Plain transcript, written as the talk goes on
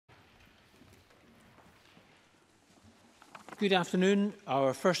Good afternoon.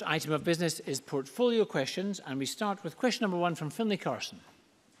 Our first item of business is portfolio questions, and we start with question number 1 from Finlay Carson.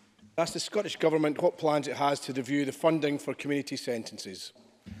 Ask the Scottish Government what plans it has to review the funding for community sentences.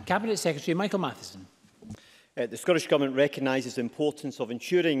 Cabinet Secretary Michael Matheson. The Scottish Government recognises the importance of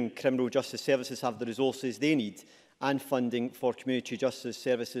ensuring criminal justice services have the resources they need, and funding for community justice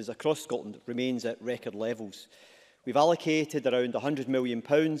services across Scotland remains at record levels. We've allocated around £100 million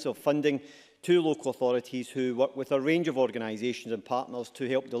of funding to local authorities who work with a range of organisations and partners to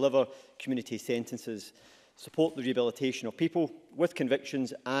help deliver community sentences, support the rehabilitation of people with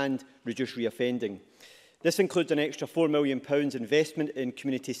convictions and reduce reoffending. This includes an extra £4 million investment in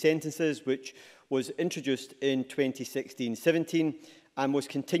community sentences, which was introduced in 2016-17 and was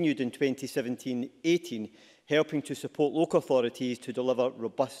continued in 2017-18, helping to support local authorities to deliver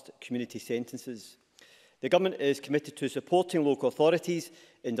robust community sentences. The Government is committed to supporting local authorities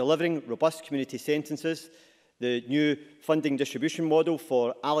in delivering robust community sentences. The new funding distribution model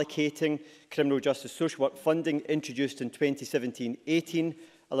for allocating criminal justice social work funding introduced in 2017-18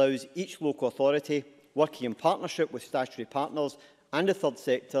 allows each local authority, working in partnership with statutory partners and the third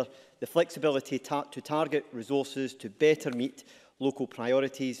sector, the flexibility to target resources to better meet local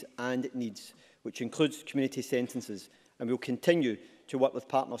priorities and needs, which includes community sentences, and will continue to work with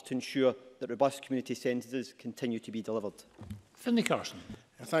partners to ensure that robust community sentences continue to be delivered. Finlay Carson.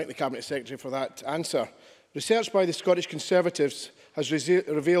 I thank the Cabinet Secretary for that answer. Research by the Scottish Conservatives has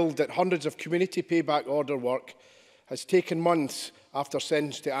revealed that hundreds of community payback order work has taken months after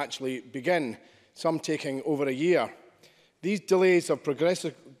sentence to actually begin, some taking over a year. These delays have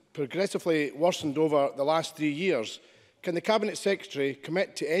progressively worsened over the last 3 years. Can the Cabinet Secretary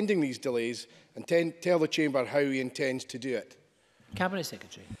commit to ending these delays and tell the Chamber how he intends to do it? Cabinet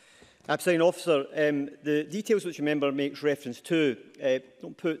Secretary. Presiding Officer, the details which the member makes reference to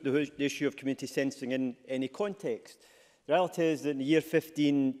don't put the issue of community sentencing in any context. The reality is that in the year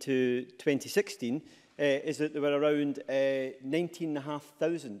 15 to 2016 is that there were around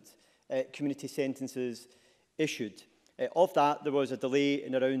 19,500 community sentences issued. Of that, there was a delay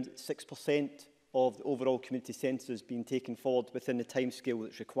in around 6% of the overall community sentences being taken forward within the timescale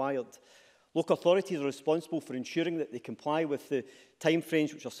that's required. Local authorities are responsible for ensuring that they comply with the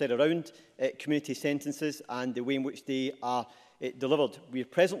timeframes which are set around community sentences and the way in which they are delivered. We are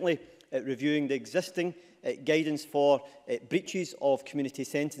presently reviewing the existing guidance for breaches of community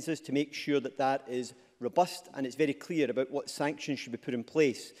sentences to make sure that that is robust and it's very clear about what sanctions should be put in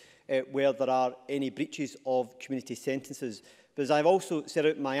place where there are any breaches of community sentences. But as I've also set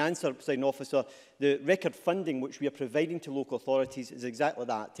out in my answer, Presiding Officer, the record funding which we are providing to local authorities is exactly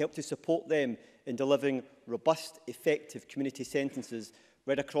that, to help to support them in delivering robust, effective community sentences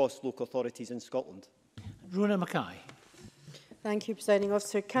right across local authorities in Scotland. Rona Mackay. Thank you, Presiding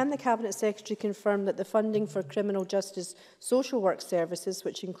Officer. Can the Cabinet Secretary confirm that the funding for criminal justice social work services,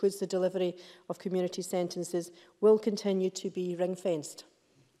 which includes the delivery of community sentences, will continue to be ring-fenced?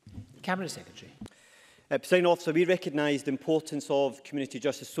 Cabinet Secretary. Presiding Officer, we recognise the importance of community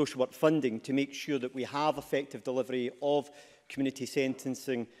justice social work funding to make sure that we have effective delivery of community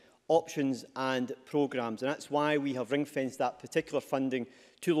sentencing options and programmes. And that's why we have ring-fenced that particular funding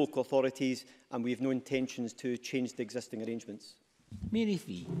to local authorities, and we have no intentions to change the existing arrangements. Mary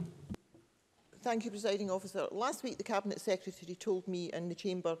Fee. Thank you, Presiding Officer. Last week, the Cabinet Secretary told me in the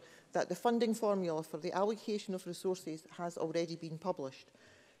Chamber that the funding formula for the allocation of resources has already been published.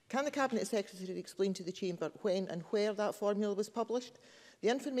 Can the Cabinet Secretary explain to the Chamber when and where that formula was published? The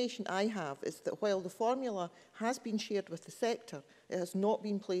information I have is that while the formula has been shared with the sector, it has not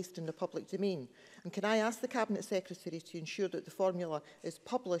been placed in the public domain. And can I ask the Cabinet Secretary to ensure that the formula is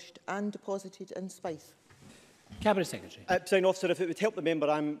published and deposited in SPICE? Cabinet Secretary. Presiding Officer, if it would help the member,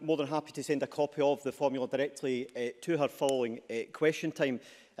 I'm more than happy to send a copy of the formula directly to her following question time.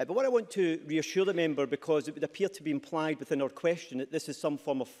 But what I want to reassure the member, because it would appear to be implied within our question that this is some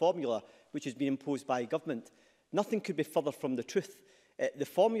form of formula which has been imposed by government, nothing could be further from the truth. The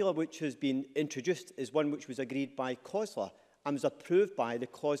formula which has been introduced is one which was agreed by COSLA and was approved by the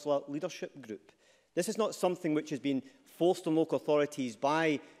COSLA Leadership Group. This is not something which has been forced on local authorities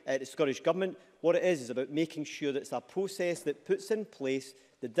by the Scottish Government. What it is about making sure that it's a process that puts in place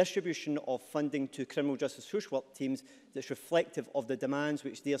the distribution of funding to criminal justice social work teams that's reflective of the demands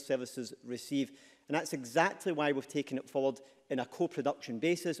which their services receive. And that's exactly why we've taken it forward in a co-production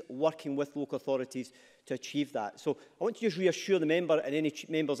basis, working with local authorities to achieve that. So I want to just reassure the member and any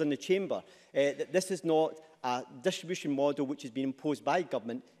members in the Chamber that this is not a distribution model which has been imposed by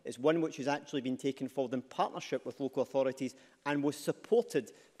government. It's one which has actually been taken forward in partnership with local authorities and was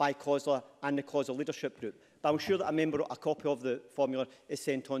supported by COSLA and the COSLA Leadership Group. But I will ensure that a copy of the formula is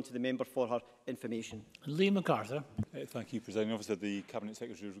sent on to the member for her information. Liam MacArthur. Thank you, Presiding Officer. The Cabinet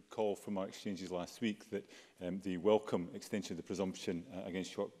Secretary will recall from our exchanges last week that the welcome extension of the presumption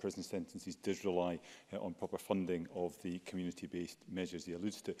against short prison sentences does rely on proper funding of the community-based measures he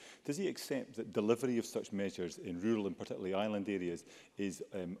alludes to. Does he accept that delivery of such measures in rural and particularly island areas is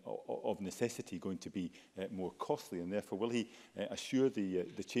of necessity going to be more costly, and therefore will he assure the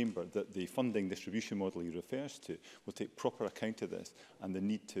Chamber that the funding distribution model he refers to will take proper account of this and the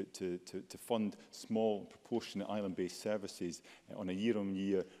need to fund small proportionate island-based services on a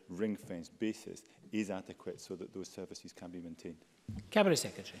year-on-year ring-fenced basis is adequate so that those services can be maintained? Cabinet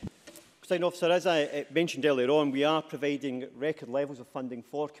Secretary. Presiding Officer, as I mentioned earlier on, we are providing record levels of funding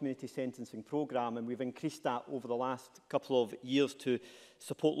for community sentencing programme, and we've increased that over the last couple of years to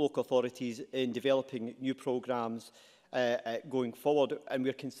support local authorities in developing new programmes going forward, and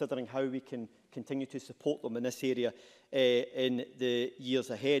we're considering how we can continue to support them in this area in the years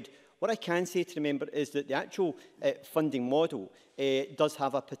ahead. What I can say to the member is that the actual funding model does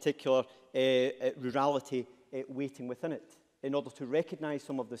have a particular rurality weighting within it, in order to recognise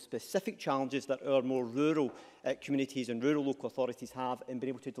some of the specific challenges that our more rural communities and rural local authorities have in being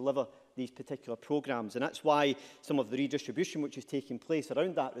able to deliver these particular programmes. And that's why some of the redistribution which is taking place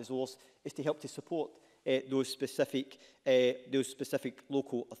around that resource is to help to support those specific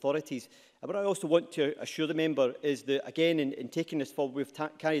local authorities. And what I also want to assure the member is that, again, in taking this forward, we've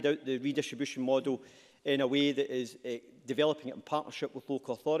carried out the redistribution model in a way that is developing it in partnership with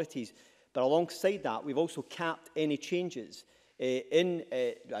local authorities. But alongside that, we've also capped any changes in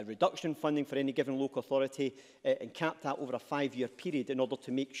a reduction in funding for any given local authority and capped that over a 5-year period in order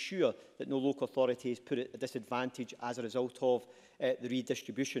to make sure that no local authority is put at a disadvantage as a result of the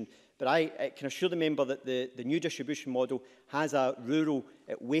redistribution. But I can assure the member that the new distribution model has a rural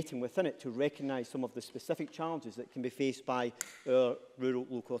weighting within it to recognise some of the specific challenges that can be faced by our rural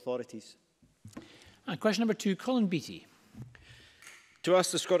local authorities. And question number 2, Colin Beattie. To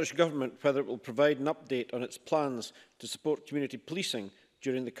ask the Scottish Government whether it will provide an update on its plans to support community policing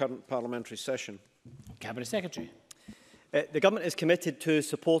during the current parliamentary session. Cabinet Secretary. The Government is committed to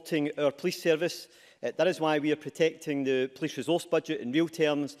supporting our police service. That is why we are protecting the police resource budget in real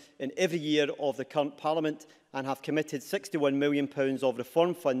terms in every year of the current Parliament and have committed £61 million of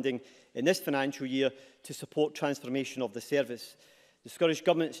reform funding in this financial year to support transformation of the service. The Scottish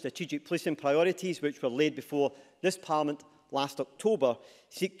Government's strategic policing priorities, which were laid before this Parliament last October,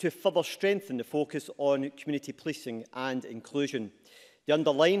 seek to further strengthen the focus on community policing and inclusion. They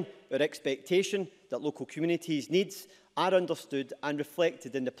underline our expectation that local communities' needs are understood and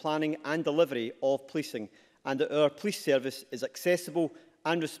reflected in the planning and delivery of policing, and that our police service is accessible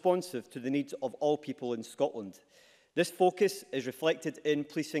and responsive to the needs of all people in Scotland. This focus is reflected in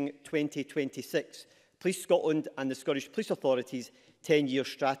Policing 2026, Police Scotland and the Scottish Police Authority's 10-year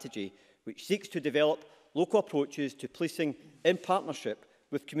strategy, which seeks to develop local approaches to policing in partnership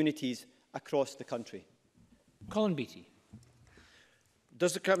with communities across the country. Colin Beattie.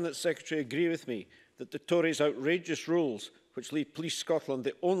 Does the Cabinet Secretary agree with me that the Tories' outrageous rules, which leave Police Scotland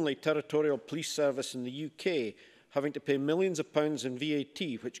the only territorial police service in the UK, having to pay millions of pounds in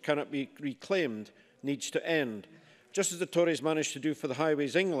VAT which cannot be reclaimed, needs to end, just as the Tories managed to do for the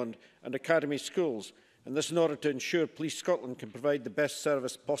Highways England and Academy schools, and this in order to ensure Police Scotland can provide the best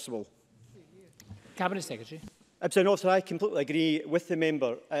service possible? Cabinet Secretary. Presiding Officer, I completely agree with the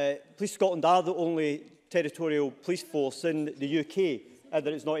member. Police Scotland are the only territorial police force in the UK that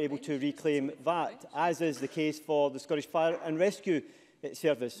is not able to reclaim VAT, as is the case for the Scottish Fire and Rescue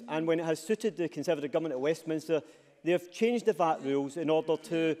Service. And when it has suited the Conservative Government at Westminster, they have changed the VAT rules in order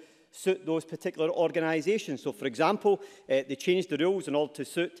to suit those particular organisations. So, for example, they changed the rules in order to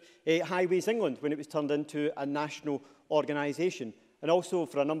suit Highways England when it was turned into a national organisation, and also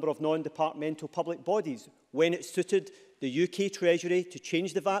for a number of non-departmental public bodies. When it suited the UK Treasury to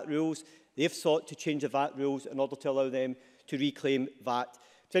change the VAT rules, they've sought to change the VAT rules in order to allow them to reclaim VAT.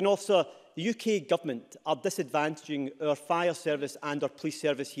 Presiding Officer, the UK Government are disadvantaging our fire service and our police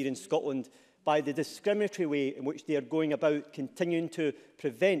service here in Scotland by the discriminatory way in which they are going about continuing to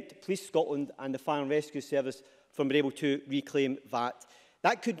prevent Police Scotland and the Fire and Rescue Service from being able to reclaim VAT.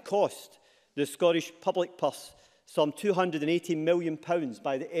 That could cost the Scottish public purse some £280 million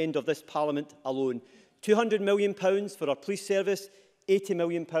by the end of this Parliament alone. £200 million for our police service, £80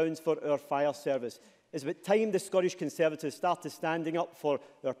 million for our fire service. It's about time the Scottish Conservatives started standing up for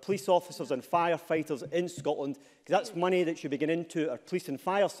our police officers and firefighters in Scotland, because that's money that should be going into our police and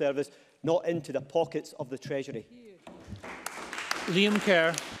fire service, not into the pockets of the Treasury. Liam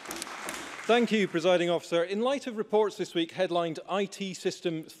Kerr. Thank you, Presiding Officer. In light of reports this week headlined IT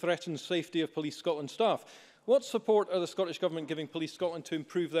system threatens safety of Police Scotland staff, What support are the Scottish Government giving Police Scotland to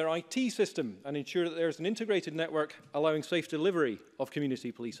improve their IT system and ensure that there is an integrated network allowing safe delivery of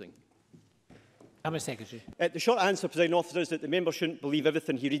community policing? Cabinet Secretary. The short answer, Presiding Officer, is that the member shouldn't believe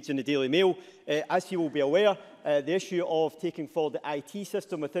everything he reads in the Daily Mail. As he will be aware, the issue of taking forward the IT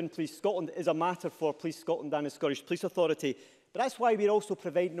system within Police Scotland is a matter for Police Scotland and the Scottish Police Authority. But that's why we're also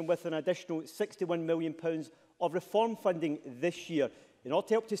providing them with an additional £61 million of reform funding this year, in order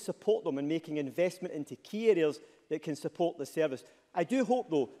to help to support them in making investment into key areas that can support the service. I do hope,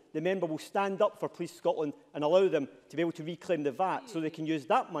 though, the member will stand up for Police Scotland and allow them to be able to reclaim the VAT so they can use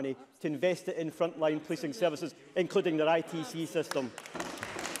that money to invest it in frontline policing services, including their ITC system.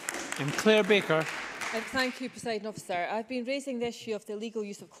 And Clare Baker. Thank you, Presiding Officer. I've been raising the issue of the illegal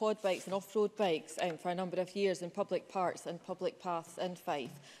use of quad bikes and off-road bikes for a number of years in public parks and public paths in Fife,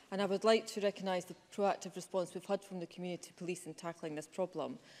 and I would like to recognise the proactive response we've had from the community police in tackling this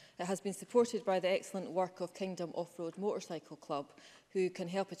problem. It has been supported by the excellent work of Kingdom Off-Road Motorcycle Club, who can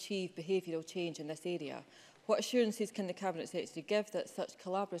help achieve behavioural change in this area. What assurances can the Cabinet Secretary give that such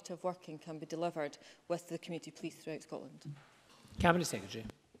collaborative working can be delivered with the community police throughout Scotland? Cabinet Secretary.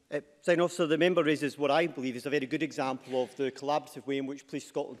 Presiding Officer, the member raises what I believe is a very good example of the collaborative way in which Police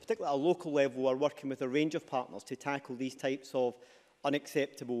Scotland, particularly at a local level, are working with a range of partners to tackle these types of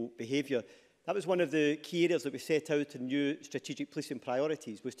unacceptable behaviour. That was one of the key areas that we set out in new strategic policing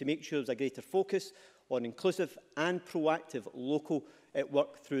priorities, was to make sure there was a greater focus on inclusive and proactive local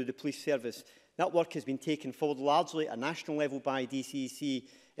work through the police service. That work has been taken forward largely at a national level by DCC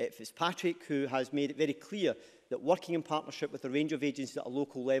Fitzpatrick, who has made it very clear that working in partnership with a range of agencies at a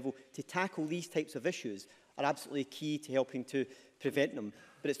local level to tackle these types of issues are absolutely key to helping to prevent them.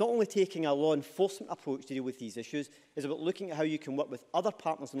 But it's not only taking a law enforcement approach to deal with these issues, it's about looking at how you can work with other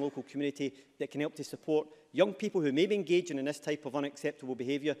partners in the local community that can help to support young people who may be engaging in this type of unacceptable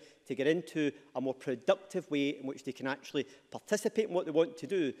behaviour to get into a more productive way in which they can actually participate in what they want to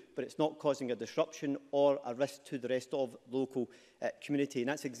do, but it's not causing a disruption or a risk to the rest of the local community. And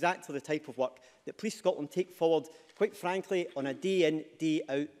that's exactly the type of work that Police Scotland take forward, quite frankly, on a day-in,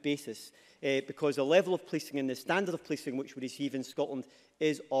 day-out basis, because the level of policing and the standard of policing which we receive in Scotland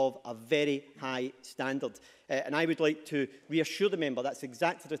is of a very high standard. And I would like to reassure the member that's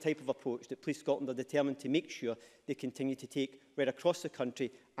exactly the type of approach that Police Scotland are determined to make sure they continue to take right across the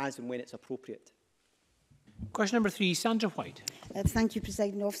country as and when it's appropriate. Question number 3, Sandra White. Thank you,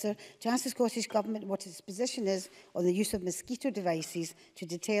 Presiding Officer. To ask the Scottish Government what its position is on the use of mosquito devices to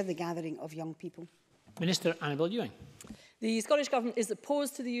deter the gathering of young people. Minister Annabel Ewing. The Scottish Government is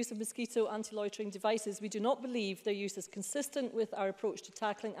opposed to the use of mosquito anti-loitering devices. We do not believe their use is consistent with our approach to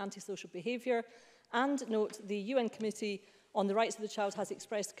tackling antisocial behaviour, and note the UN Committee on the Rights of the Child has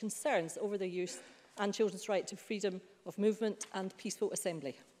expressed concerns over their use and children's right to freedom of movement and peaceful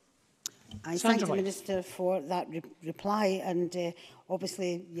assembly. I thank the Minister for that reply, and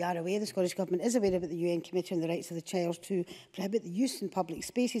obviously you are aware the Scottish Government is aware about the UN Committee on the Rights of the Child to prohibit the use in public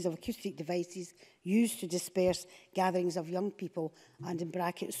spaces of acoustic devices used to disperse gatherings of young people, and in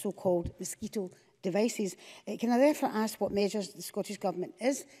brackets so-called mosquito devices. Can I therefore ask what measures the Scottish Government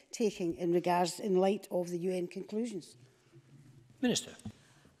is taking in light of the UN conclusions? Minister.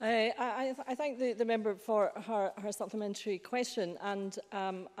 I thank the member for her supplementary question, and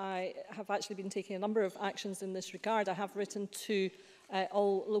I have actually been taking a number of actions in this regard. I have written to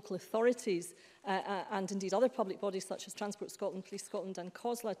all local authorities and indeed other public bodies such as Transport Scotland, Police Scotland and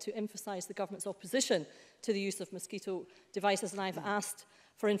COSLA to emphasise the government's opposition to the use of mosquito devices, and I've asked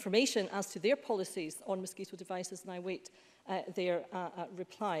for information as to their policies on mosquito devices, and I wait their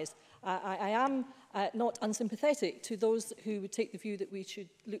replies. I am not unsympathetic to those who would take the view that we should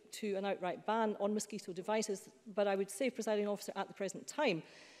look to an outright ban on mosquito devices, but I would say, Presiding Officer, at the present time,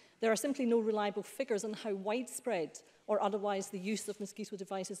 there are simply no reliable figures on how widespread or otherwise the use of mosquito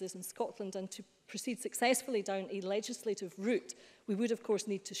devices is in Scotland, and to proceed successfully down a legislative route, we would of course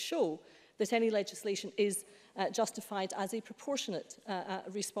need to show that any legislation is justified as a proportionate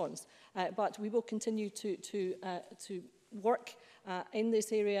response. But we will continue to work in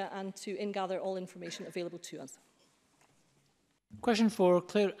this area and to ingather all information available to us. Question for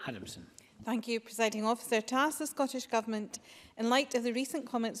Clare Adamson. Thank you, Presiding Officer. To ask the Scottish Government, in light of the recent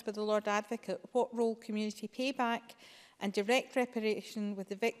comments by the Lord Advocate, what role community payback and direct reparation with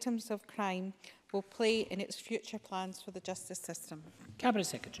the victims of crime will play in its future plans for the justice system? Cabinet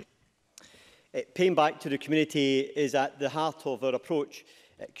Secretary. Paying back to the community is at the heart of our approach.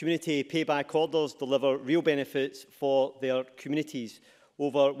 Community payback orders deliver real benefits for their communities.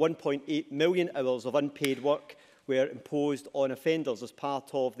 Over 1.8 million hours of unpaid work were imposed on offenders as part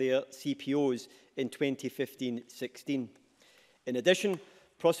of their CPOs in 2015-16. In addition,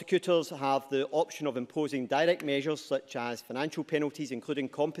 Prosecutors have the option of imposing direct measures such as financial penalties, including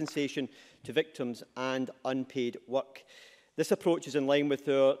compensation to victims and unpaid work. This approach is in line with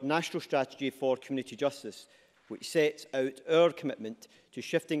our national strategy for community justice, which sets out our commitment to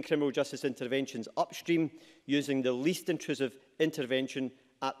shifting criminal justice interventions upstream, using the least intrusive intervention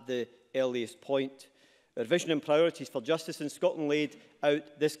at the earliest point. Our vision and priorities for justice in Scotland laid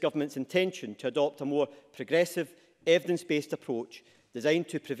out this government's intention to adopt a more progressive, evidence-based approach designed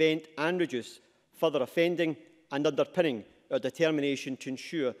to prevent and reduce further offending and underpinning our determination to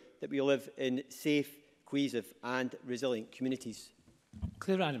ensure that we live in safe, cohesive and resilient communities.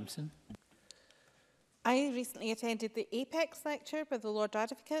 Clare Adamson. I recently attended the Apex lecture by the Lord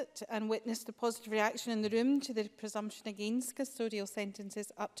Advocate and witnessed a positive reaction in the room to the presumption against custodial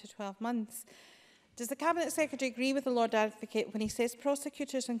sentences up to 12 months. Does the Cabinet Secretary agree with the Lord Advocate when he says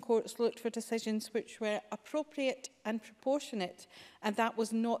prosecutors and courts looked for decisions which were appropriate and proportionate, and that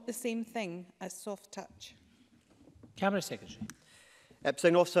was not the same thing as soft touch? Cabinet Secretary.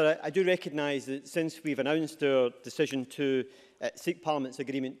 Presiding Officer, I do recognise that since we've announced our decision to seek Parliament's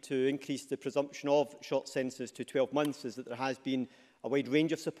agreement to increase the presumption of short sentences to 12 months, is that there has been a wide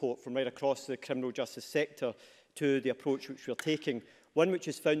range of support from right across the criminal justice sector to the approach which we're taking. One which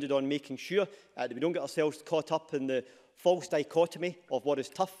is founded on making sure that we don't get ourselves caught up in the false dichotomy of what is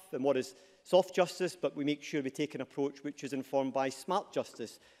tough and what is soft justice, but we make sure we take an approach which is informed by smart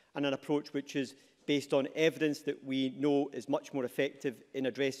justice and an approach which is based on evidence that we know is much more effective in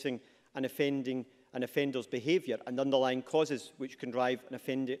addressing an offender's behaviour and underlying causes which can drive an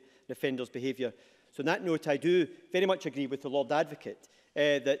offender's behaviour. So on that note, I do very much agree with the Lord Advocate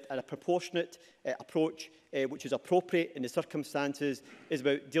that a proportionate approach which is appropriate in the circumstances is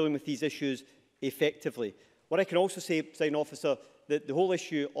about dealing with these issues effectively. What I can also say, Presiding Officer, that the whole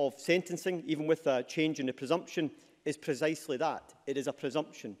issue of sentencing, even with a change in the presumption, is precisely that. It is a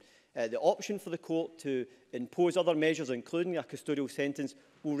presumption. The option for the court to impose other measures, including a custodial sentence,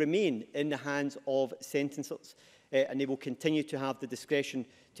 will remain in the hands of sentencers, and they will continue to have the discretion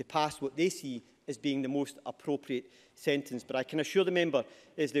to pass what they see as being the most appropriate sentence. But I can assure the member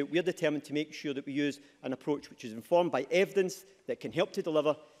is that we are determined to make sure that we use an approach which is informed by evidence that can help to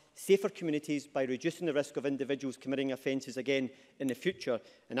deliver safer communities by reducing the risk of individuals committing offences again in the future,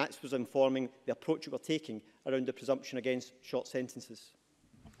 and that's what's informing the approach that we're taking around the presumption against short sentences.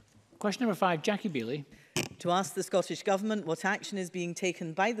 Question number 5, Jackie Baillie. To ask the Scottish Government what action is being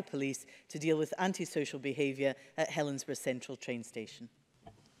taken by the police to deal with antisocial behaviour at Helensburgh Central train station.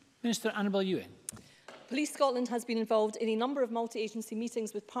 Minister Annabel Ewing. Police Scotland has been involved in a number of multi-agency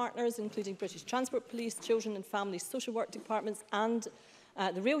meetings with partners, including British Transport Police, Children and Family Social Work Departments and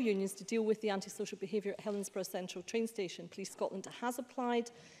the rail unions to deal with the antisocial behaviour at Helensburgh Central train station. Police Scotland has applied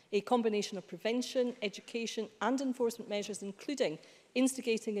a combination of prevention, education and enforcement measures, including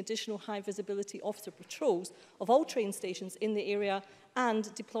instigating additional high-visibility officer patrols of all train stations in the area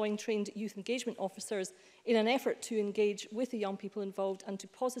and deploying trained youth engagement officers in an effort to engage with the young people involved and to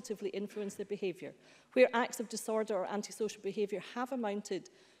positively influence their behaviour. Where acts of disorder or antisocial behaviour have amounted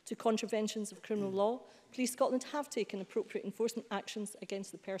to contraventions of criminal law, Police Scotland have taken appropriate enforcement actions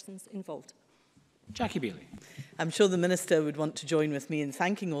against the persons involved. Jackie Baillie. I'm sure the Minister would want to join with me in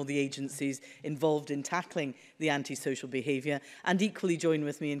thanking all the agencies involved in tackling the antisocial behaviour and equally join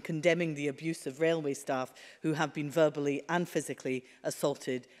with me in condemning the abuse of railway staff who have been verbally and physically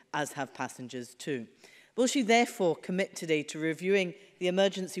assaulted, as have passengers too. Will she therefore commit today to reviewing the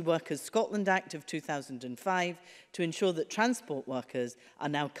Emergency Workers Scotland Act of 2005 to ensure that transport workers are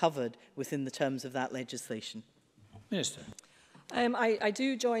now covered within the terms of that legislation? Minister. I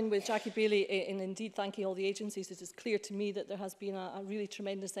do join with Jackie Baillie in indeed thanking all the agencies. It is clear to me that there has been a really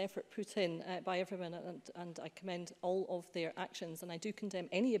tremendous effort put in by everyone, and I commend all of their actions, and I do condemn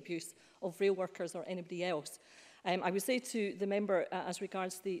any abuse of rail workers or anybody else. I would say to the member as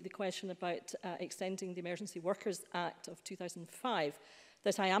regards the question about extending the Emergency Workers Act of 2005,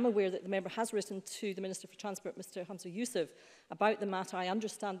 that I am aware that the member has written to the Minister for Transport, Mr Hamza Youssef, about the matter. I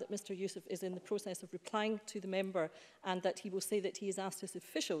understand that Mr Youssef is in the process of replying to the member and that he will say that he has asked his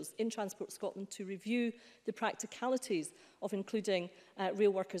officials in Transport Scotland to review the practicalities of including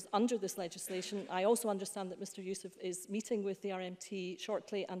rail workers under this legislation. I also understand that Mr Youssef is meeting with the RMT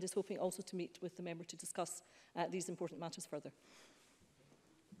shortly and is hoping also to meet with the member to discuss these important matters further.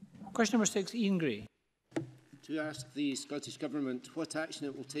 Question number 6, Ian Gray. To ask the Scottish Government what action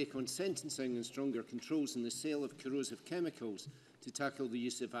it will take on sentencing and stronger controls in the sale of corrosive chemicals to tackle the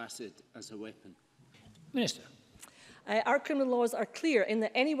use of acid as a weapon. Minister. Our criminal laws are clear in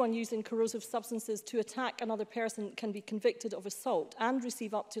that anyone using corrosive substances to attack another person can be convicted of assault and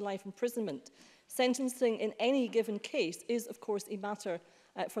receive up to life imprisonment. Sentencing in any given case is, of course, a matter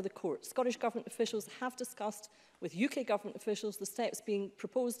for the court. Scottish Government officials have discussed with UK Government officials the steps being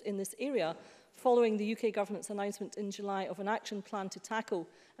proposed in this area following the UK Government's announcement in July of an action plan to tackle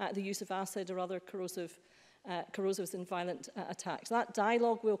the use of acid or other corrosives in violent attacks. That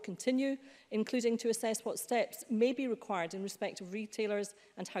dialogue will continue, including to assess what steps may be required in respect of retailers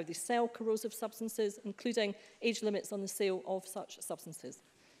and how they sell corrosive substances, including age limits on the sale of such substances.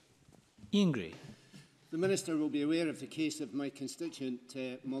 Ian Gray. The Minister will be aware of the case of my constituent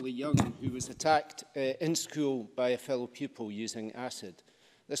Molly Young, who was attacked in school by a fellow pupil using acid.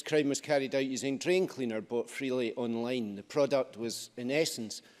 This crime was carried out using drain cleaner bought freely online. The product was, in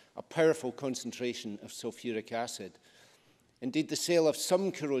essence, a powerful concentration of sulfuric acid. Indeed, the sale of some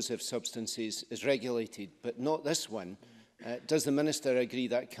corrosive substances is regulated, but not this one. Does the Minister agree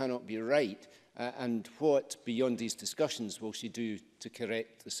that cannot be right? And what, beyond these discussions, will she do to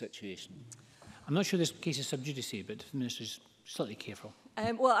correct the situation? I'm not sure this case is sub judice, but the Minister is slightly careful.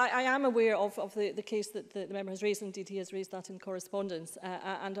 Well, I am aware of the case that the member has raised. Indeed, he has raised that in correspondence.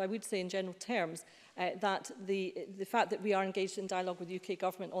 And I would say in general terms that the fact that we are engaged in dialogue with the UK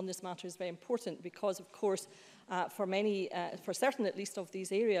Government on this matter is very important because, of course, for certain at least of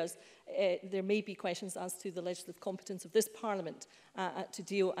these areas, there may be questions as to the legislative competence of this Parliament to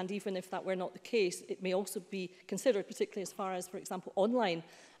deal, and even if that were not the case, it may also be considered, particularly as far as, for example, online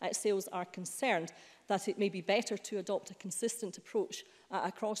sales are concerned, that it may be better to adopt a consistent approach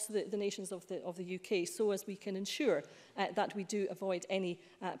across the nations of the UK, so as we can ensure that we do avoid any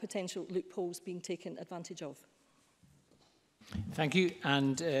potential loopholes being taken advantage of. Thank you.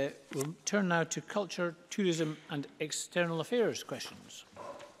 And we'll turn now to culture, tourism and external affairs questions.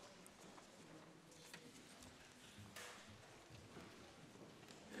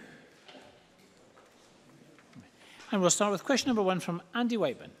 And we'll start with question number 1 from Andy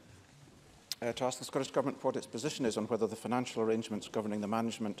Whiteman. To ask the Scottish Government what its position is on whether the financial arrangements governing the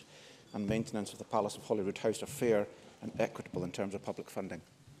management and maintenance of the Palace of Holyrood House are fair and equitable in terms of public funding.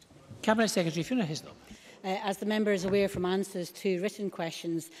 Cabinet Secretary Fiona Hislop. As the member is aware from answers to written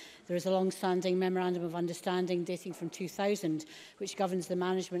questions, there is a long-standing Memorandum of Understanding dating from 2000 which governs the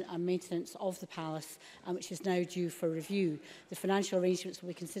management and maintenance of the Palace and which is now due for review. The financial arrangements will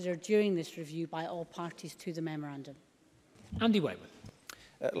be considered during this review by all parties to the memorandum. Andy Whiteman.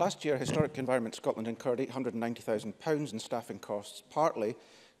 Last year, Historic Environment Scotland incurred £890,000 in staffing costs, partly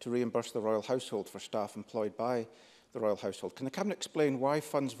to reimburse the Royal Household for staff employed by the Royal Household. Can the Cabinet explain why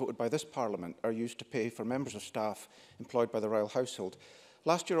funds voted by this Parliament are used to pay for members of staff employed by the Royal Household?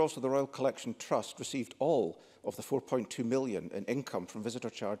 Last year also, the Royal Collection Trust received all of the £4.2 million in income from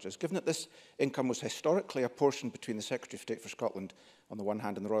visitor charges. Given that this income was historically apportioned between the Secretary of State for Scotland on the one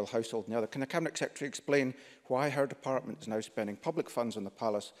hand and the Royal Household on the other, can the Cabinet Secretary explain why her department is now spending public funds on the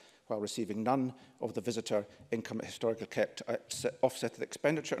Palace while receiving none of the visitor income it historically kept offsetted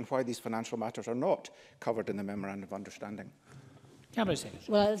expenditure, and why these financial matters are not covered in the Memorandum of Understanding?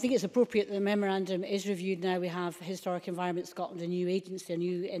 Well, I think it's appropriate that the memorandum is reviewed now. We have Historic Environment Scotland, a new agency, a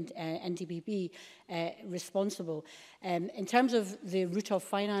new NDBB responsible. In terms of the route of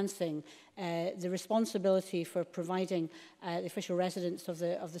financing, the responsibility for providing the official residence of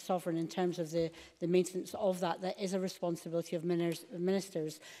the Sovereign in terms of the maintenance of that is a responsibility of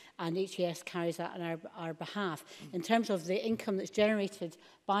ministers, and HES carries that on our behalf. In terms of the income that's generated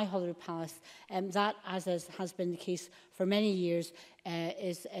by Holyrood Palace, that, as has been the case for many years,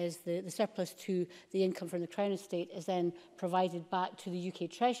 is the surplus to the income from the Crown Estate is then provided back to the UK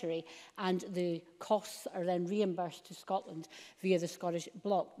Treasury, and the costs are then reimbursed to Scotland via the Scottish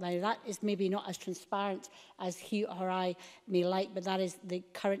Bloc. Now, that is maybe not as transparent as he or I may like, but that is the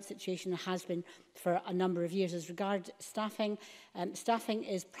current situation, has been for a number of years. As regards staffing, staffing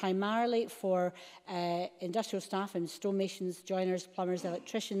is primarily for industrial staff and stonemasons, joiners, plumbers,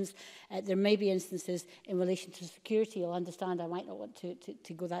 electricians. There may be instances in relation to security. You'll understand I might not want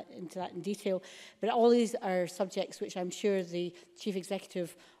to go into that in detail, but all these are subjects which I'm sure the Chief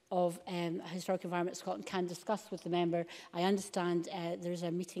Executive of Historic Environment Scotland can discuss with the member. I understand there's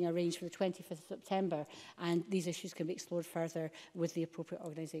a meeting arranged for the 25th of September, and these issues can be explored further with the appropriate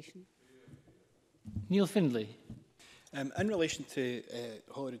organisation. Neil Findlay. In relation to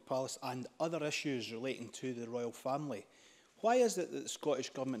Holyrood Palace and other issues relating to the royal family, why is it that the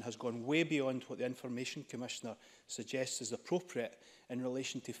Scottish Government has gone way beyond what the Information Commissioner suggests is appropriate in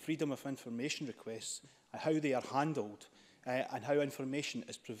relation to freedom of information requests and how they are handled and how information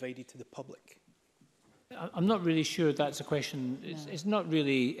is provided to the public? I'm not really sure that's a question. It's not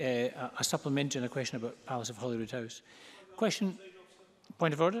really a supplementary and a question about Palace of Holyrood House. Question,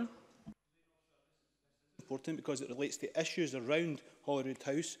 point of order? Important because it relates to issues around Holyrood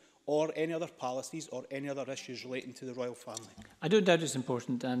House or any other policies or any other issues relating to the royal family? I don't doubt it's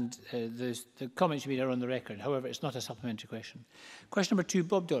important, and the comments you made are on the record. However, it's not a supplementary question. Question number 2,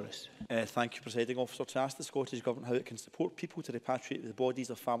 Bob Doris. Thank you, Presiding Officer. To ask the Scottish Government how it can support people to repatriate the bodies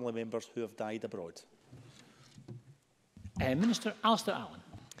of family members who have died abroad. Minister Alistair Allen.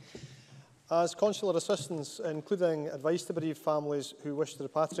 As consular assistance, including advice to bereaved families who wish to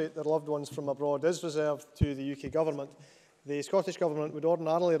repatriate their loved ones from abroad, is reserved to the UK Government, the Scottish Government would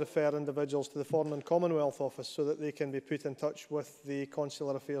ordinarily refer individuals to the Foreign and Commonwealth Office so that they can be put in touch with the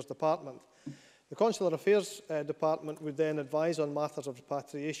Consular Affairs Department. The Consular Affairs Department would then advise on matters of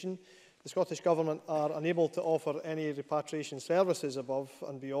repatriation. The Scottish Government are unable to offer any repatriation services above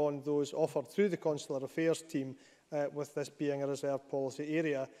and beyond those offered through the Consular Affairs team, with this being a reserved policy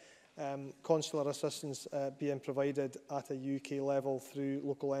area. Consular assistance being provided at a UK level through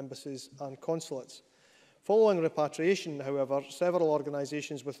local embassies and consulates. Following repatriation, however, several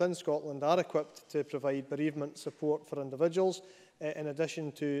organisations within Scotland are equipped to provide bereavement support for individuals, in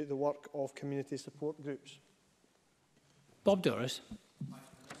addition to the work of community support groups. Bob Doris.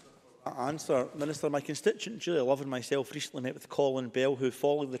 Answer. Minister, my constituent Julia Love and myself recently met with Colin Bell, who,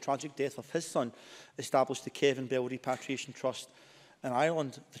 following the tragic death of his son, established the Kevin Bell Repatriation Trust in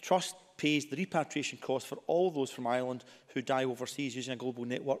Ireland. The trust pays the repatriation costs for all those from Ireland who die overseas using a global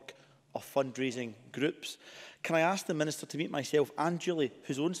network of fundraising groups. Can I ask the Minister to meet myself and Julie,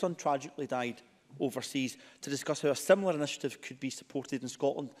 whose own son tragically died overseas, to discuss how a similar initiative could be supported in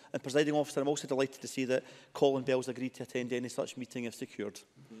Scotland? And, Presiding Officer, I'm also delighted to see that Colin Bell's agreed to attend any such meeting if secured.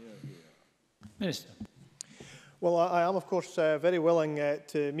 Minister. Well, I am, of course, very willing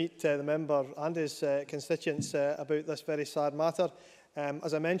to meet the member and his constituents about this very sad matter.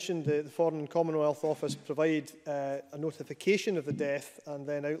 As I mentioned, the Foreign and Commonwealth Office provide a notification of the death and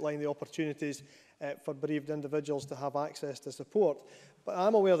then outline the opportunities for bereaved individuals to have access to support. But I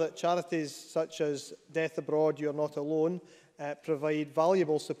am aware that charities such as Death Abroad, You're Not Alone, provide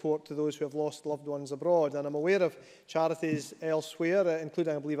valuable support to those who have lost loved ones abroad. And I'm aware of charities elsewhere,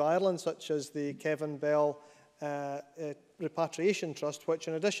 including, I believe, Ireland, such as the Kevin Bell Repatriation Trust, which,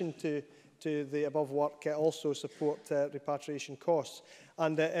 in addition to the above work, also support repatriation costs.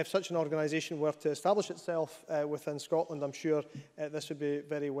 And if such an organisation were to establish itself within Scotland, I'm sure this would be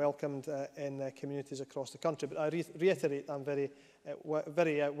very welcomed in communities across the country. But I reiterate, I'm very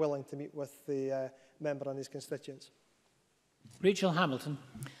willing to meet with the member and his constituents. Rachel Hamilton.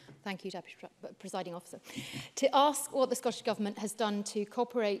 Thank you, Deputy Presiding Officer. To ask what the Scottish Government has done to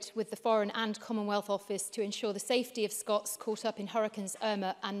cooperate with the Foreign and Commonwealth Office to ensure the safety of Scots caught up in Hurricanes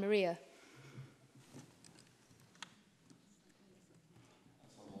Irma and Maria.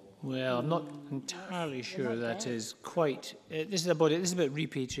 Well, I'm not entirely sure that is quite... this is about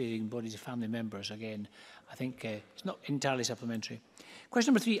repatriating bodies of family members again. I think it's not entirely supplementary.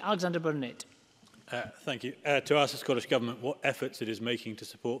 Question number 3, Alexander Burnett. Thank you. To ask the Scottish Government what efforts it is making to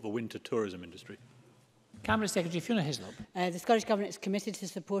support the winter tourism industry. Cabinet Secretary Fiona Hislop. The Scottish Government is committed to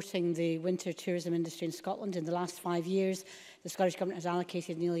supporting the winter tourism industry in Scotland. In the last 5 years, the Scottish Government has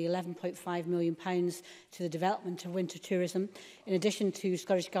allocated nearly £11.5 million to the development of winter tourism. In addition to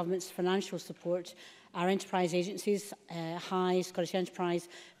Scottish Government's financial support, our enterprise agencies, Scottish Enterprise,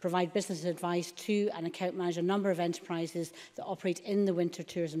 provide business advice to and account manage a number of enterprises that operate in the winter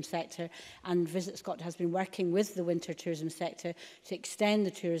tourism sector. And Visit Scotland has been working with the winter tourism sector to extend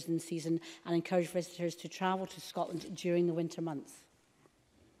the tourism season and encourage visitors to travel to Scotland during the winter months.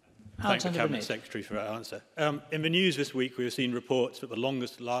 Thank the Cabinet Secretary for that answer. In the news this week, we have seen reports that the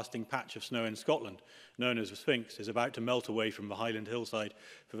longest lasting patch of snow in Scotland, known as the Sphinx, is about to melt away from the Highland hillside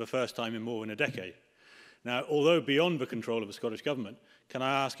for the first time in more than a decade. Now, although beyond the control of the Scottish Government, can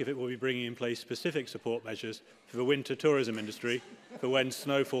I ask if it will be bringing in place specific support measures for the winter tourism industry for when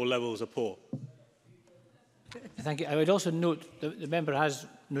snowfall levels are poor? Thank you. I would also note that the member has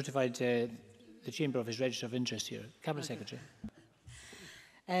notified the Chamber of his register of interest here. Cabinet Secretary.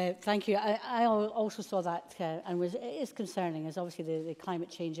 Thank you. I also saw that and it is concerning, as obviously the climate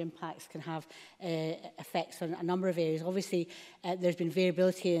change impacts can have effects on a number of areas. Obviously, there's been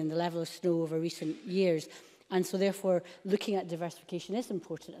variability in the level of snow over recent years. And so, therefore, looking at diversification is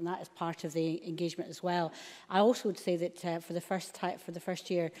important, and that is part of the engagement as well. I also would say that for the first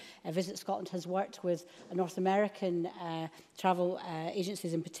year, Visit Scotland has worked with North American travel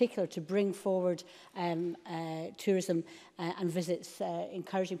agencies in particular to bring forward tourism and visits,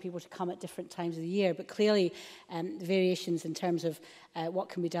 encouraging people to come at different times of the year. But clearly, variations in terms of what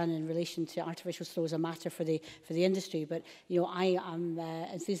can be done in relation to artificial snow is a matter for the industry. But I am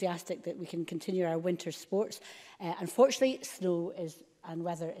enthusiastic that we can continue our winter sports. Unfortunately, snow is and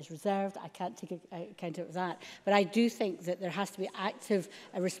whether it's reserved. I can't take account of that. But I do think that there has to be active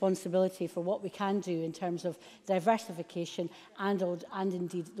responsibility for what we can do in terms of diversification and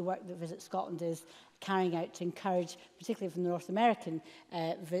indeed the work that Visit Scotland is carrying out to encourage, particularly from the North American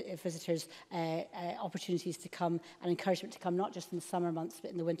visitors, opportunities to come and encouragement to come, not just in the summer months, but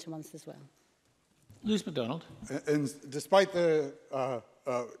in the winter months as well. Lewis MacDonald. Despite the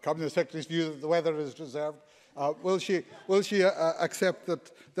Cabinet Secretary's view that the weather is reserved, will she accept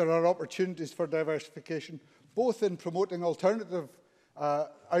that there are opportunities for diversification, both in promoting alternative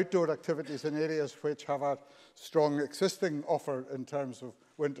outdoor activities in areas which have a strong existing offer in terms of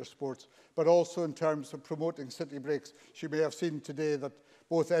winter sports, but also in terms of promoting city breaks? She may have seen today that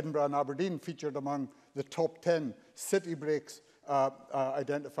both Edinburgh and Aberdeen featured among the top 10 city breaks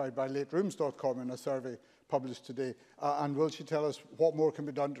identified by laterooms.com in a survey published today. And will she tell us what more can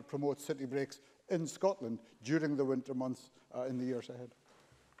be done to promote city breaks in Scotland during the winter months in the years ahead?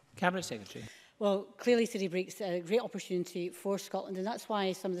 Cabinet Secretary. Well, clearly City Breaks are a great opportunity for Scotland, and that's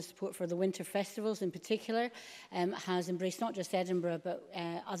why some of the support for the winter festivals in particular has embraced not just Edinburgh but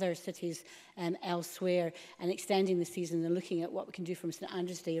other cities elsewhere, and extending the season and looking at what we can do from St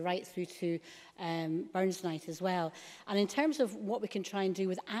Andrew's Day right through to Burns Night as well. And in terms of what we can try and do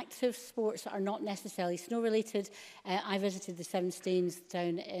with active sports that are not necessarily snow-related, I visited the Seven Stains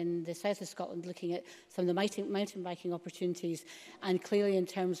down in the south of Scotland looking at some of the mountain biking opportunities, and clearly in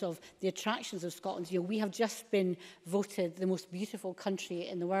terms of the attractions of Scotland, we have just been voted the most beautiful country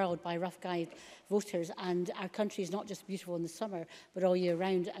in the world by Rough Guide voters, and our country is not just beautiful in the summer but all year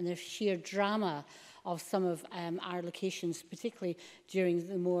round, and the sheer drama of some of our locations, particularly during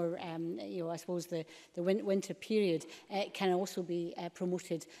the more, I suppose, the winter period, can also be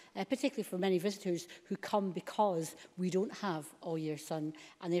promoted, particularly for many visitors who come because we don't have all year sun,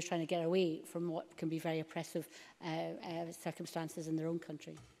 and they're trying to get away from what can be very oppressive circumstances in their own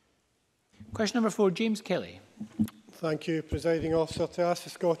country. Question number 4, James Kelly. Thank you, Presiding Officer. To ask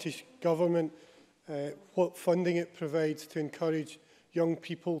the Scottish Government what funding it provides to encourage young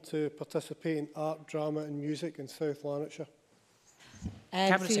people to participate in art, drama and music in South Lanarkshire.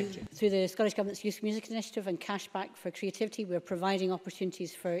 Through the Scottish Government's Youth Music Initiative and Cashback for Creativity, we're providing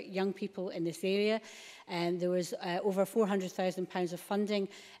opportunities for young people in this area. There was over £400,000 of funding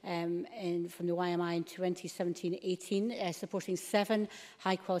from the YMI in 2017-18, supporting 7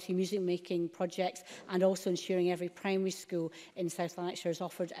 high-quality music-making projects, and also ensuring every primary school in South Lanarkshire is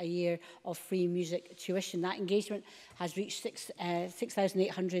offered a year of free music tuition. That engagement has reached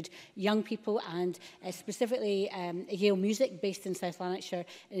 6,800 young people, and specifically Yale Music, based in South Lanarkshire,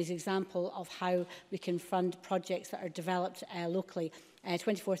 is an example of how we can fund projects that are developed locally.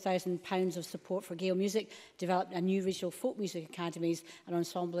 £24,000 of support for Gael Music, developed a new regional folk music academies and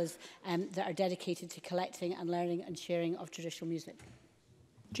ensembles that are dedicated to collecting and learning and sharing of traditional music.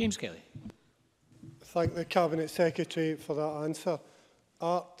 James Kelly. Thank the Cabinet Secretary for that answer.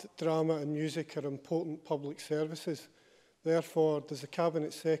 Art, drama and music are important public services. Therefore, does the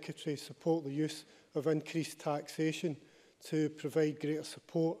Cabinet Secretary support the use of increased taxation to provide greater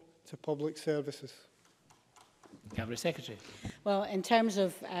support to public services? Cabinet Secretary. Well, in terms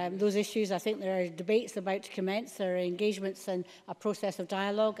of those issues, I think there are debates about to commence. There are engagements and a process of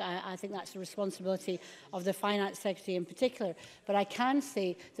dialogue. I think that's the responsibility of the Finance Secretary in particular. But I can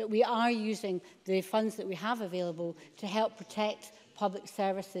say that we are using the funds that we have available to help protect public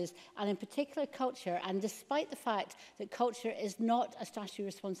services, and in particular culture. And despite the fact that culture is not a statutory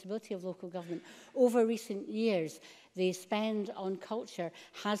responsibility of local government, over recent years the spend on culture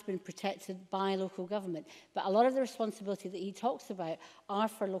has been protected by local government. But a lot of the responsibility that he talks about are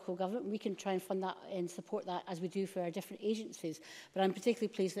for local government. We can try and fund that and support that as we do for our different agencies. But I'm particularly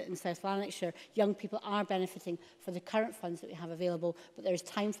pleased that in South Lanarkshire, young people are benefiting from the current funds that we have available, but there is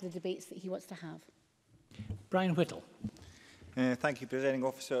time for the debates that he wants to have. Brian Whittle. Thank you, Presiding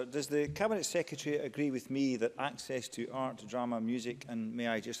Officer. Does the Cabinet Secretary agree with me that access to art, drama, music, and may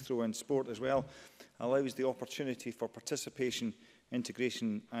I just throw in sport as well, allows the opportunity for participation,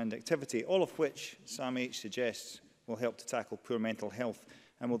 integration and activity, all of which Sam H suggests will help to tackle poor mental health?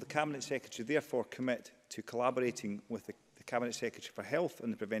 And will the Cabinet Secretary therefore commit to collaborating with the Cabinet Secretary for Health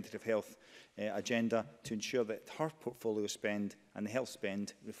and the preventative health agenda to ensure that her portfolio spend and the health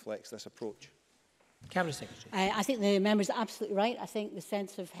spend reflects this approach? Cabinet Secretary. I think the member is absolutely right. I think the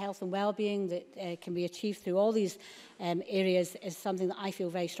sense of health and well-being that can be achieved through all these areas is something that I feel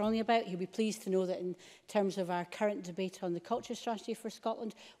very strongly about. He'll be pleased to know that in terms of our current debate on the culture strategy for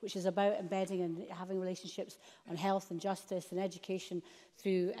Scotland, which is about embedding and having relationships on health and justice and education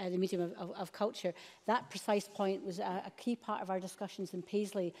through the medium of culture, that precise point was a key part of our discussions in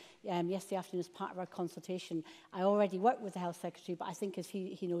Paisley yesterday afternoon as part of our consultation. I already work with the Health Secretary, but I think, as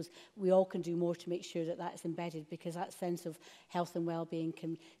he knows, we all can do more to make sure that that is embedded, because that sense of health and well-being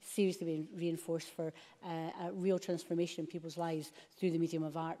can seriously be reinforced for a real transformation in people's lives through the medium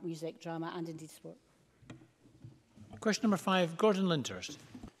of art, music, drama and indeed sport. Question number 5, Gordon Lyndhurst.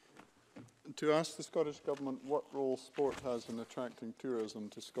 To ask the Scottish Government what role sport has in attracting tourism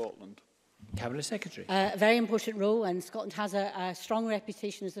to Scotland. Cabinet Secretary. A very important role, and Scotland has a strong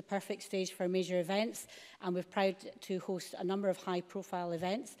reputation as the perfect stage for major events, and we're proud to host a number of high-profile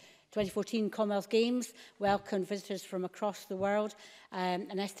events. 2014 Commonwealth Games welcomed visitors from across the world,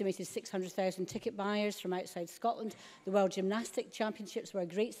 an estimated 600,000 ticket buyers from outside Scotland. The World Gymnastic Championships were a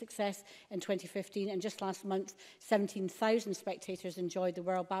great success in 2015, and just last month 17,000 spectators enjoyed the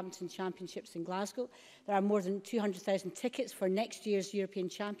World Badminton Championships in Glasgow. There are more than 200,000 tickets for next year's European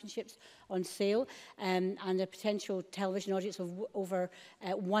Championships on sale, and a potential television audience of over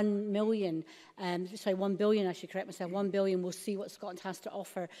 1 billion, I should correct myself, 1 billion will see what Scotland has to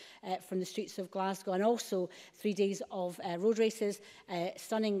offer from the streets of Glasgow, and also 3 days of road races,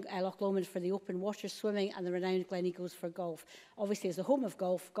 stunning Loch Lomond for the open water swimming, and the renowned Glen Eagles for golf. Obviously, as the home of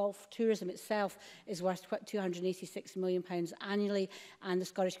golf, golf tourism itself is worth £286 million annually, and the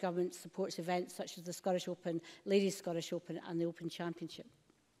Scottish Government supports events such as the Scottish Open, Ladies Scottish Open and the Open Championship.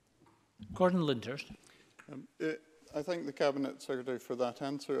 Gordon Lyndhurst. I thank the Cabinet Secretary for that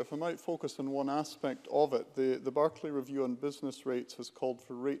answer. If I might focus on one aspect of it, the Barclay Review on Business Rates has called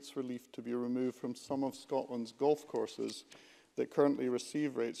for rates relief to be removed from some of Scotland's golf courses that currently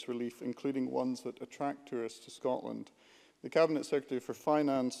receive rates relief, including ones that attract tourists to Scotland. The Cabinet Secretary for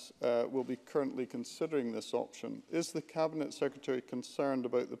Finance will be currently considering this option. Is the Cabinet Secretary concerned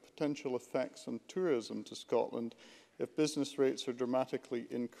about the potential effects on tourism to Scotland if business rates are dramatically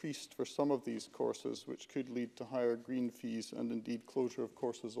increased for some of these courses, which could lead to higher green fees and indeed closure of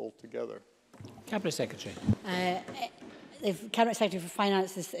courses altogether? Cabinet Secretary. The Cabinet Secretary for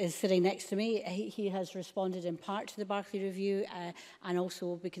Finance is sitting next to me. He has responded in part to the Barclay Review and also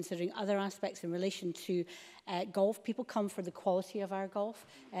will be considering other aspects in relation to golf. People come for the quality of our golf.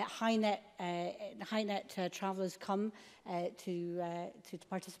 High net travellers come to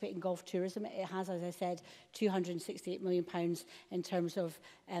participate in golf tourism. It has, as I said, £268 million in terms of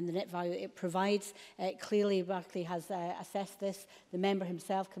the net value it provides. Clearly, Barclay has assessed this. The member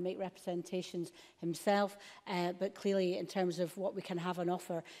himself can make representations himself, but clearly in terms of what we can have on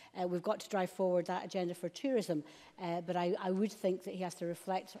offer, we've got to drive forward that agenda for tourism. But I would think that he has to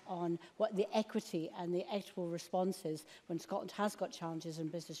reflect on what the equity and the equitable response is when Scotland has got challenges in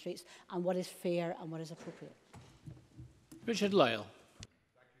business rates, and what is fair and what is appropriate. Richard Lyle.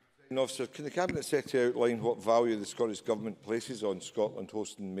 Officer, can the Cabinet Secretary outline what value the Scottish Government places on Scotland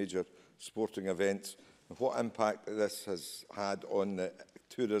hosting major sporting events, and what impact this has had on the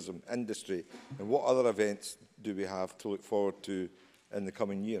tourism industry, and what other events do we have to look forward to in the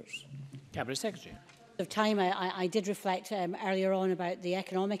coming years? Cabinet Secretary. Of time, I did reflect earlier on about the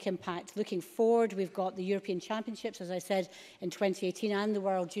economic impact. Looking forward, we've got the European Championships, as I said, in 2018, and the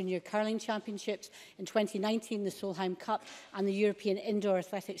World Junior Curling Championships in 2019, the Solheim Cup, and the European Indoor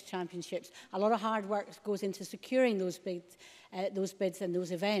Athletics Championships. A lot of hard work goes into securing those bids and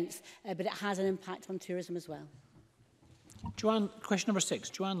those events, but it has an impact on tourism as well. Question number 6,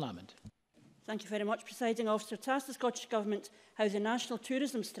 Joanne Lamond. Thank you very much, Presiding Officer. To ask the Scottish Government how the National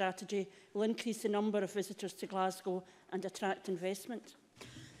Tourism Strategy will increase the number of visitors to Glasgow and attract investment.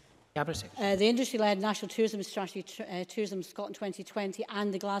 The industry-led National Tourism Strategy, Tourism Scotland 2020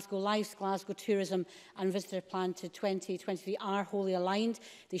 and the Glasgow Lives, Glasgow Tourism and Visitor Plan to 2023 are wholly aligned.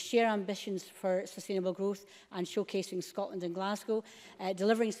 They share ambitions for sustainable growth and showcasing Scotland and Glasgow.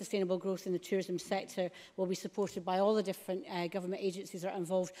 Delivering sustainable growth in the tourism sector will be supported by all the different government agencies that are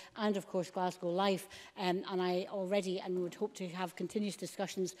involved and, of course, Glasgow Life. And I already and would hope to have continuous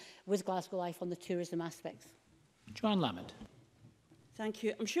discussions with Glasgow Life on the tourism aspects. Joanne Lamond. Thank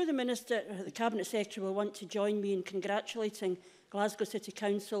you. I'm sure the Minister, the Cabinet Secretary, will want to join me in congratulating Glasgow City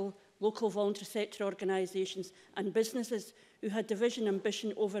Council, local voluntary sector organisations and businesses who had the vision and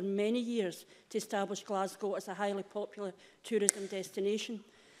ambition over many years to establish Glasgow as a highly popular tourism destination.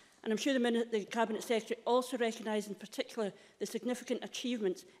 And I'm sure the Cabinet Secretary also recognised in particular the significant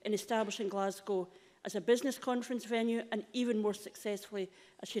achievements in establishing Glasgow as a business conference venue, and even more successfully,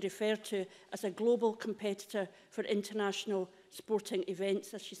 as she referred to, as a global competitor for international sporting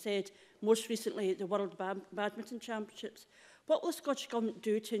events, as she said, most recently the World Badminton Championships. What will the Scottish Government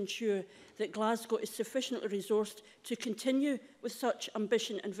do to ensure that Glasgow is sufficiently resourced to continue with such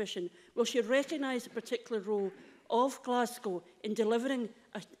ambition and vision? Will she recognise the particular role of Glasgow in delivering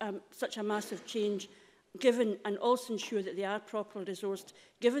such a massive change, given, and also ensure that they are properly resourced,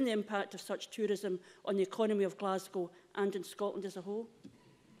 given the impact of such tourism on the economy of Glasgow and in Scotland as a whole?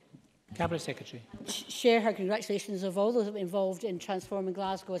 Cabinet Secretary. Share her congratulations of all those involved in transforming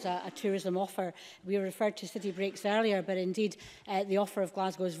Glasgow as a tourism offer. We referred to city breaks earlier, but indeed the offer of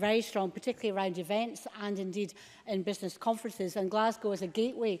Glasgow is very strong, particularly around events and indeed in business conferences. And Glasgow as a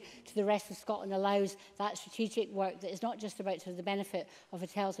gateway to the rest of Scotland allows that strategic work that is not just about the benefit of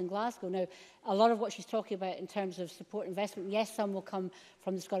hotels in Glasgow. Now, a lot of what she's talking about in terms of support investment, yes, some will come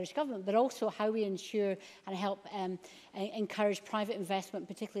from the Scottish Government, but also how we ensure and help encourage private investment,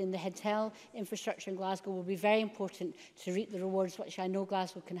 particularly in the hotel infrastructure in Glasgow, will be very important to reap the rewards which I know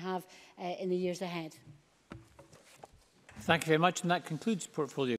Glasgow can have in the years ahead. Thank you very much, and that concludes Portfolio